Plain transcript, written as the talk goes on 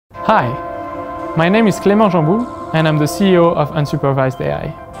Hi, my name is Clément Jambou and I'm the CEO of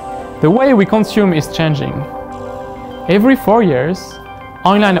Unsupervised.ai. The way we consume is changing. Every 4 years,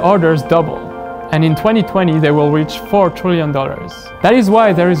 online orders double, and in 2020 they will reach $4 trillion. That is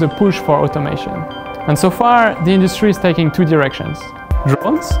why there is a push for automation. And so far, the industry is taking two directions: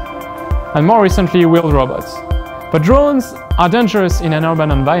 drones, and more recently, wheeled robots. But drones are dangerous in an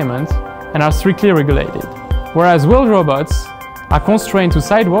urban environment and are strictly regulated, whereas wheeled robots are constrained to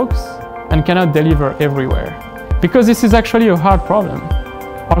sidewalks and cannot deliver everywhere. Because this is actually a hard problem.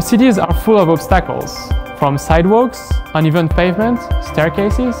 Our cities are full of obstacles, from sidewalks, uneven pavement,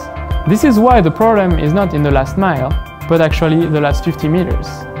 staircases. This is why the problem is not in the last mile, but actually the last 50 meters.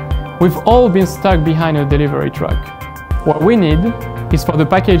 We've all been stuck behind a delivery truck. What we need is for the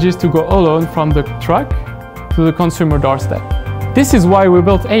packages to go alone from the truck to the consumer doorstep. This is why we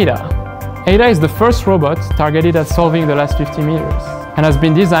built Aida. Aida is the first robot targeted at solving the last 50 meters and has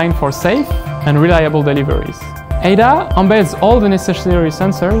been designed for safe and reliable deliveries. Aida embeds all the necessary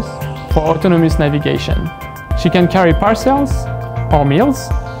sensors for autonomous navigation. She can carry parcels or meals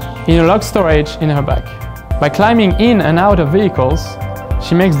in a locked storage in her back. By climbing in and out of vehicles,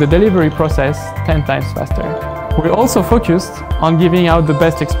 she makes the delivery process 10 times faster. We're also focused on giving out the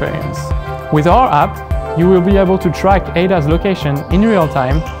best experience. With our app, you will be able to track Aida's location in real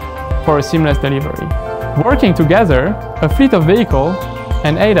time for a seamless delivery. Working together, a fleet of vehicles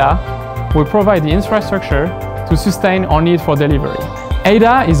and Aida will provide the infrastructure to sustain our need for delivery.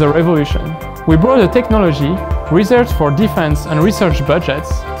 Aida is a revolution. We brought a technology researched for defense and research budgets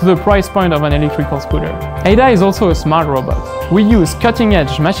to the price point of an electrical scooter. Aida is also a smart robot. We use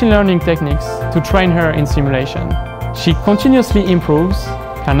cutting-edge machine learning techniques to train her in simulation. She continuously improves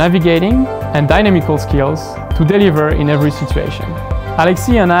her navigating and dynamical skills to deliver in every situation.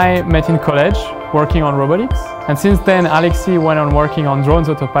 Alexi and I met in college working on robotics, and since then Alexi went on working on drones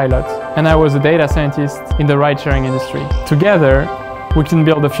autopilot, and I was a data scientist in the ride-sharing industry. Together, we can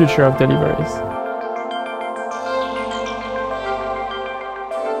build the future of deliveries.